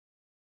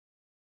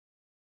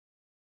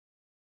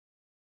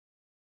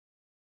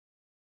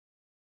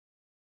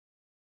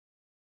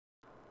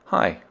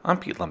Hi, I'm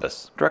Pete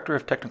Lumbus, Director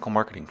of Technical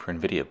Marketing for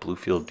NVIDIA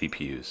BlueField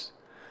DPUs.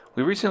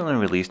 We recently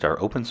released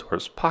our open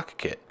source Pocket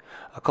Kit,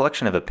 a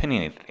collection of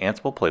opinionated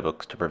Ansible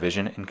playbooks to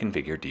provision and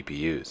configure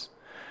DPUs.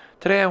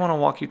 Today I want to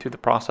walk you through the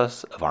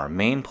process of our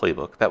main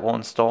playbook that will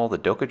install the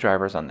DOCA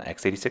drivers on the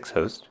x86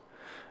 host,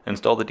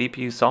 install the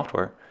DPU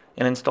software,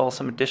 and install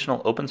some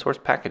additional open source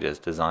packages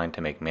designed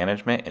to make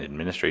management and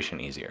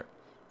administration easier.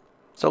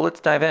 So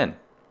let's dive in.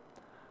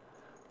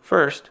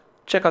 First,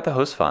 check out the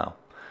host file.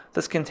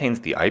 This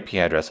contains the IP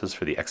addresses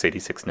for the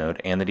x86 node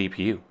and the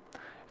DPU.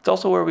 It's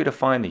also where we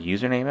define the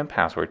username and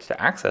passwords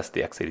to access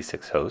the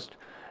x86 host,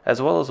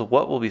 as well as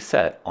what will be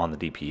set on the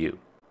DPU.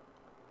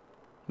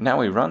 Now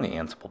we run the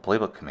Ansible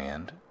playbook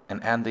command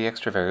and add the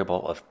extra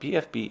variable of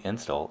bfb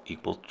install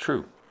equals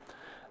true.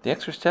 The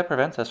extra step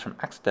prevents us from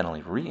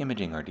accidentally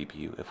re-imaging our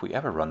DPU if we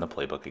ever run the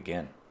playbook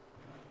again.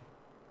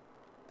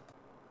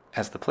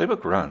 As the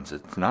playbook runs,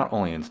 it's not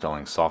only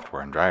installing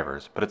software and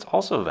drivers, but it's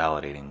also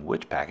validating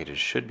which packages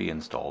should be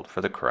installed for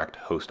the correct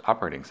host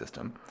operating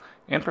system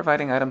and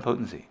providing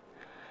idempotency,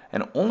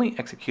 and only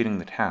executing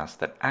the tasks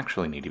that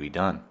actually need to be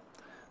done.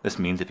 This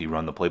means if you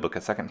run the playbook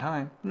a second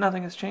time,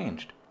 nothing has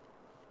changed.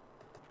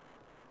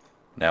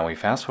 Now we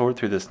fast forward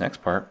through this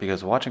next part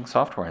because watching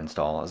software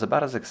install is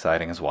about as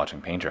exciting as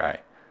watching paint dry.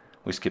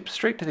 We skip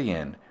straight to the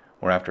end,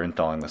 where after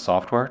installing the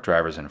software,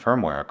 drivers, and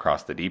firmware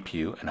across the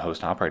DPU and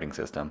host operating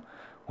system,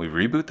 we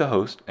reboot the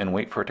host and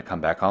wait for it to come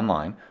back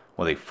online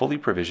with a fully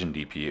provisioned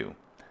DPU.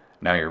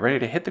 Now you're ready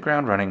to hit the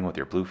ground running with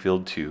your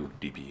BlueField 2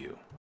 DPU.